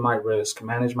things, look at my risk,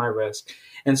 manage my risk.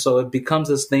 And so it becomes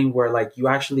this thing where like you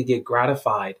actually get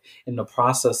gratified in the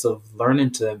process of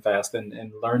learning to invest and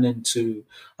learning to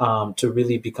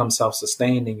really become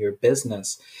self-sustained in your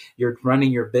business. You're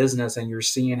running your business and you're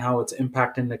seeing how it's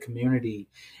impacting the community,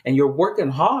 and you're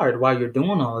working hard while you're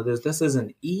doing all of this. This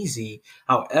isn't easy.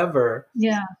 However,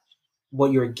 Yeah.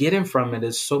 what you're getting from it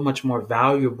is so much more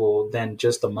valuable than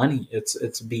just the money.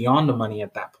 It's beyond the money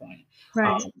at that point.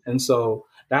 Right. And so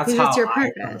that's Because how it's your I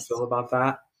kind of purpose. feel about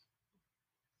that.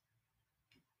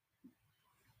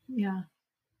 Yeah.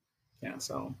 Yeah.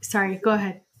 So Sorry, go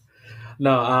ahead.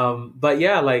 no, but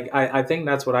yeah, like I think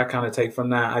that's what I kind of take from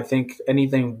that. I think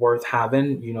anything worth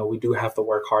having, we do have to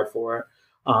work hard for it.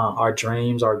 Our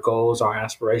dreams, our goals, our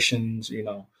aspirations,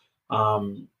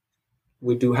 um,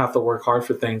 we do have to work hard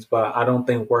for things, but I don't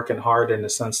think working hard in the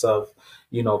sense of,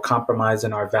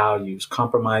 compromising our values,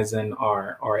 compromising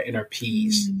our inner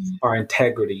peace, Mm, our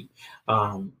integrity.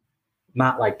 Um,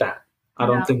 Not like that. yeah.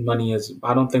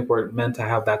 I don't think we're meant to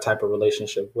have that type of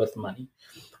relationship with money.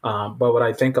 But what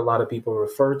I think a lot of people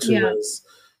refer to Yeah. is,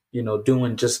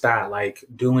 doing just that, like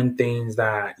doing things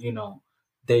that,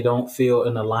 they don't feel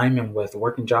in alignment with,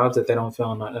 working jobs that they don't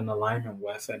feel in alignment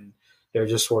with. And they're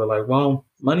just sort of like, well,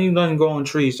 money doesn't grow on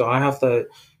trees. So I have to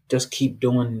just keep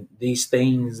doing these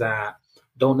things that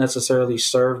don't necessarily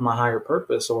serve my higher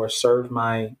purpose or serve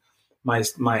my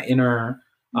inner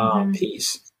Hmm.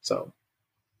 peace. So,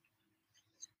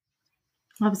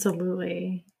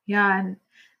 Absolutely. Yeah. And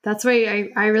that's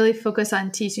why I really focus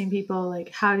on teaching people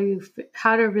like how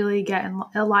to really get in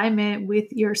alignment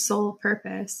with your soul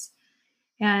purpose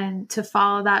and to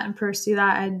follow that and pursue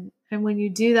that. And when you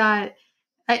do that,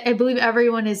 I believe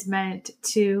everyone is meant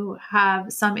to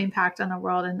have some impact on the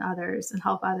world and others and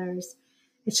help others.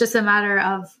 It's just a matter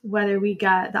of whether we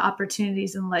get the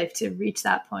opportunities in life to reach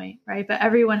that point, right? But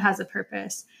everyone has a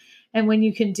purpose. And when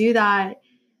you can do that,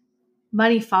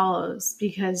 money follows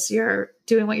because you're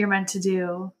doing what you're meant to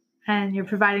do and you're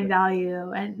providing yep,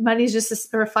 value. And money is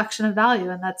just a reflection of value,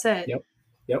 and that's it. yep,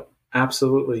 yep,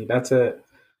 absolutely. That's it.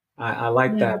 I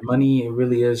like Yeah. that. Money, it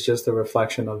really is just a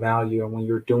reflection of value. And when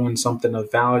you're doing something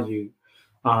of value,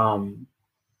 um,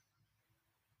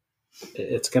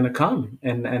 it's going to come.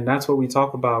 And that's what we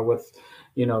talk about with,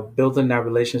 building that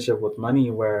relationship with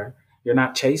money where you're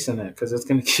not chasing it because it's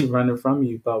going to keep running from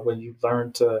you. But when you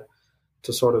learn to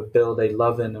sort of build a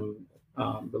loving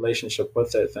relationship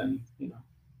with it, then,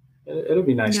 it'll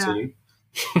be nice to Yeah.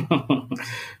 you.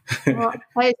 Well,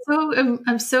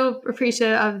 I'm so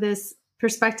appreciative of this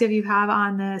perspective you have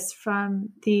on this from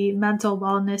the mental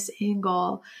wellness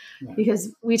angle, Yeah.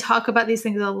 because we talk about these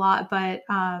things a lot, but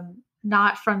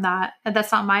not from that. And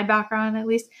that's not my background, at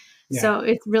least. Yeah. So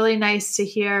it's really nice to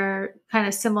hear kind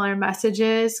of similar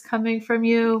messages coming from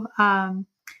you, and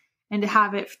to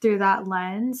have it through that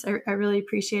lens. I really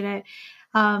appreciate it.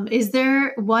 Is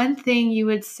there one thing you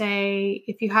would say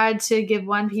if you had to give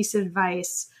one piece of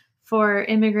advice for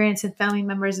immigrants and family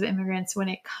members of immigrants when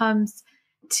it comes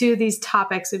to these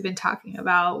topics we've been talking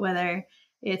about, whether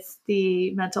it's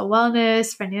the mental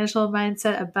wellness, financial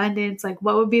mindset, abundance, like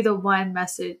what would be the one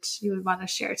message you would want to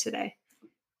share today?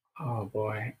 Oh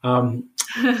boy.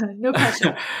 No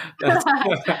pressure. That's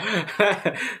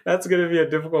that's going to be a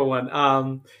difficult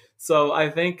one. So I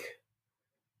think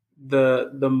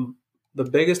the the the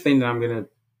biggest thing that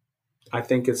I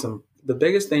think is the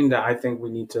biggest thing that I think we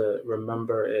need to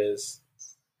remember is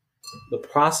the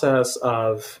process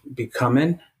of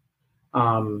becoming.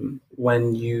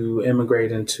 When you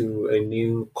immigrate into a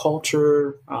new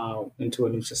culture, into a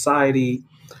new society,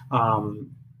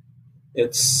 um,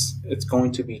 it's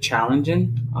going to be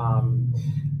challenging.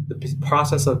 The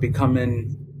process of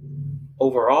becoming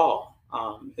overall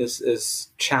is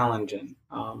challenging,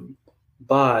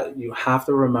 but you have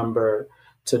to remember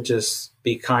to just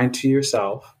be kind to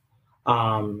yourself.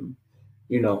 Um,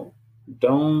 you know,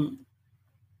 don't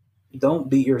don't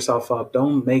beat yourself up.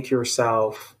 Don't make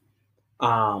yourself.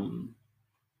 Um,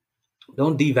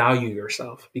 don't devalue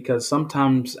yourself because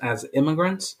sometimes as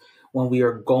immigrants, when we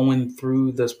are going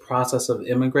through this process of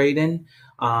immigrating,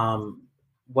 um,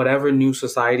 whatever new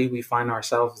society we find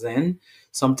ourselves in,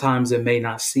 sometimes it may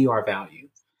not see our value.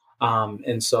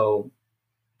 And so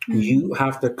you Mm.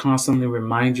 have to constantly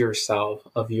remind yourself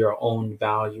of your own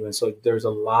value. And so there's a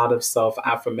lot of self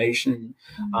affirmation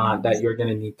Mm. that you're going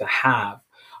to need to have.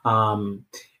 Um,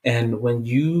 and when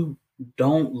you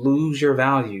don't lose your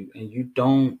value and you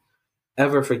don't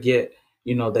ever forget,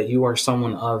 that you are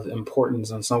someone of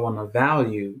importance and someone of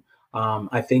value,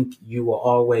 I think you will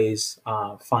always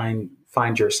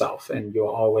find yourself, and you'll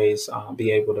always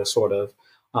be able to sort of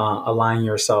align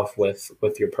yourself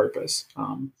with your purpose.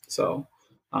 So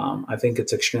I think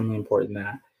it's extremely important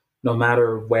that no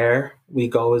matter where we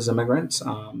go as immigrants,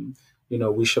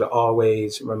 we should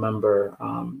always remember,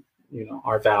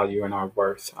 our value and our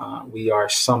worth. We are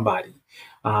somebody.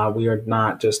 We are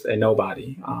not just a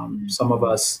nobody. Some of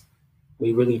Mhm. us,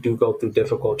 we really do go through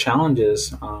difficult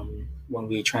challenges when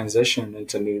we transition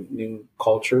into new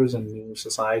cultures and new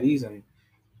societies, and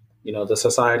the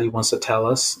society wants to tell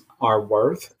us our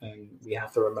worth, and we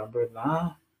have to remember,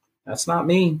 nah, that's not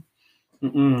me.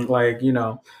 Like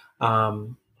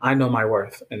I know my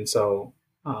worth, and so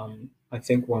I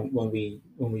think when we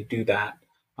do that,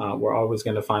 we're always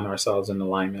going to find ourselves in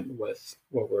alignment with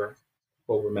what we're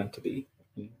meant to be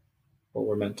and what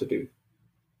we're meant to do.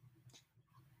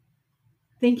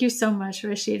 Thank you so much,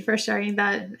 Rashid, for sharing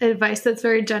that advice. That's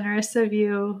very generous of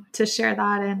you to share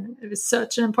that. And it was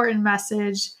such an important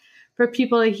message for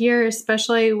people to hear,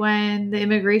 especially when the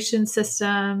immigration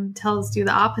system tells you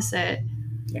the opposite,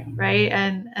 Yeah. right?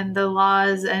 And the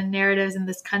laws and narratives in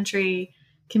this country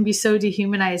can be so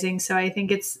dehumanizing. So I think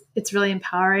it's really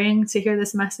empowering to hear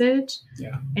this message.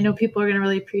 Yeah. I know people are going to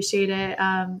really appreciate it.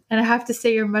 And I have to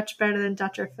say, you're much better than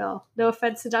Dr. Phil. No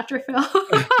offense to Dr. Phil.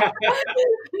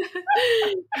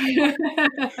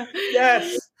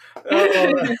 Yes.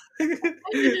 Yeah,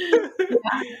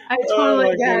 I Oh totally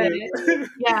my get goodness. it.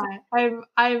 Yeah,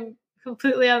 I'm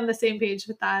completely on the same page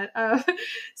with that. Thank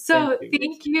So you.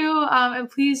 thank you, and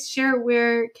please share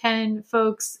where can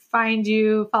folks find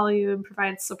you, follow you, and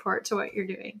provide support to what you're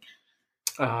doing.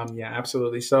 Yeah,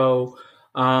 absolutely. So,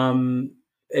 um,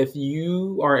 if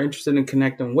you are interested in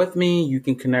connecting with me, you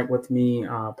can connect with me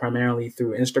primarily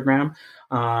through Instagram.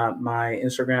 My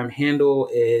Instagram handle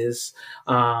is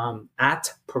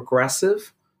at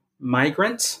progressive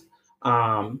migrants.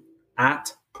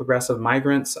 At progressive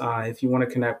migrants. If you want to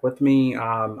connect with me,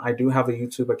 I do have a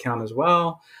YouTube account as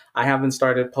well. I haven't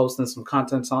started posting some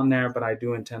contents on there, but I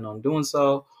do intend on doing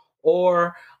so.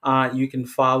 Or you can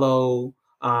follow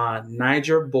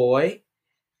Niger Boy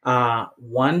 10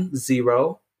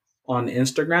 on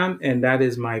Instagram, and that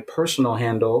is my personal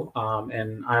handle.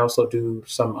 And I also do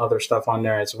some other stuff on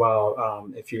there as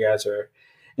well. If you guys are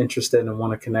interested and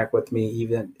want to connect with me,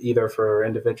 even either for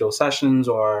individual sessions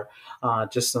or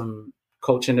just some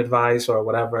coaching advice or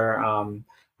whatever,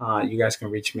 you guys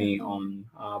can reach me on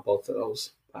both of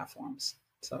those platforms.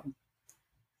 So.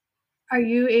 Are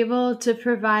you able to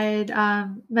provide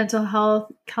mental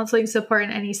health counseling support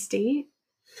in any state?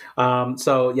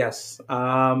 So yes,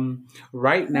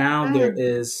 right now there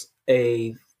is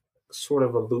a sort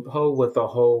of a loophole with the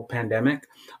whole pandemic.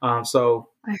 So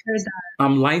I heard that.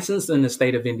 I'm licensed in the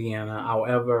state of Indiana.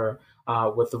 However,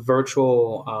 with the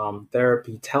virtual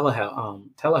therapy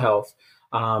telehealth,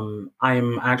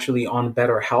 I'm actually on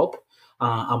BetterHelp.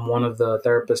 I'm one of the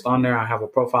therapists on there. I have a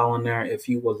profile on there. If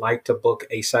you would like to book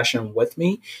a session with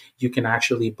me, you can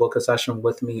actually book a session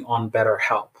with me on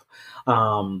BetterHelp.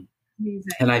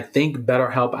 And I think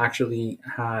BetterHelp actually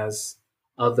has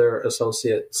other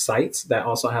associate sites that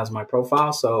also has my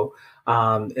profile. So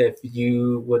if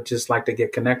you would just like to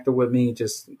get connected with me,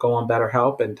 just go on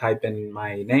BetterHelp and type in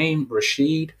my name,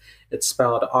 Rashid. It's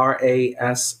spelled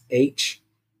Rasheed,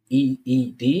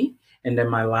 and then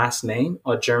my last name,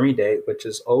 Ojerinde, which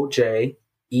is Ojerinde.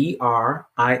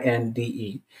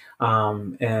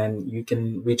 And you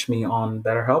can reach me on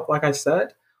BetterHelp, like I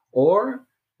said, or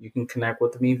you can connect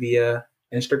with me via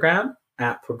Instagram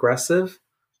at Progressive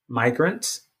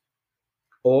Migrants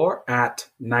or at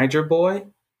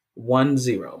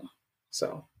NigerBoy10.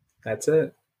 So that's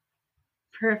it.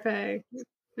 Perfect.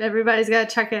 Everybody's got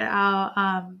to check it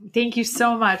out. Thank you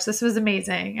so much. This was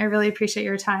amazing. I really appreciate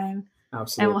your time.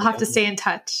 Absolutely. And we'll have to stay in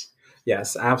touch.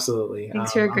 Yes, absolutely.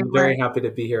 Thanks for your great I'm very work. happy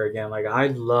to be here again. Like, I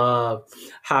love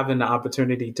having the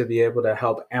opportunity to be able to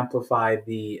help amplify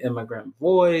the immigrant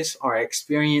voice. Our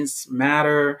experience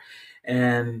matter,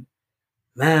 and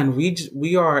man,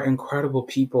 we are incredible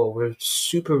people. We're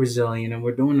super resilient, and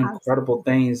we're doing incredible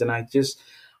things. And I just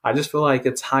feel like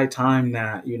it's high time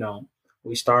that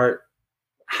we start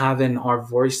having our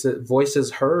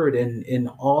voices heard in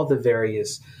all the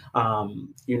various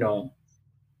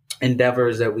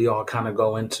endeavors that we all kind of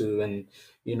go into. And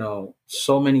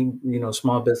so many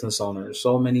small business owners,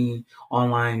 so many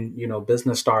online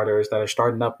business starters that are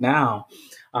starting up now,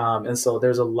 and so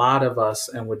there's a lot of us,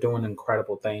 and we're doing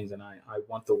incredible things, and I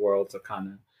want the world to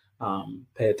kind of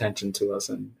pay attention to us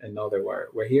and know that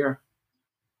we're here.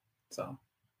 So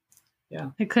yeah,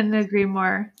 I couldn't agree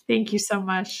more. Thank you so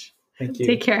much. Thank you.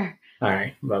 Take care. All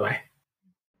right, bye-bye.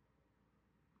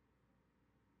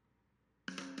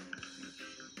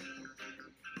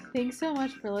 Thanks so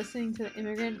much for listening to the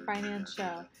Immigrant Finance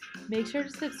Show. Make sure to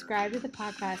subscribe to the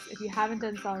podcast if you haven't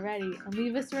done so already, and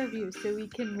leave us a review so we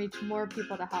can reach more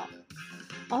people to help.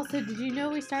 Also, did you know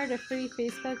we started a free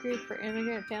Facebook group for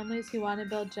immigrant families who want to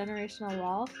build generational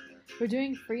wealth? We're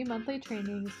doing free monthly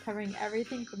trainings covering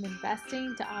everything from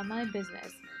investing to online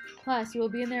business. Plus, you will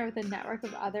be in there with a network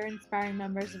of other inspiring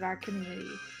members of our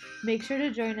community. Make sure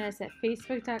to join us at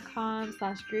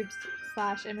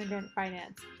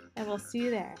facebook.com/groups/immigrantfinance. And we'll see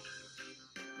you there.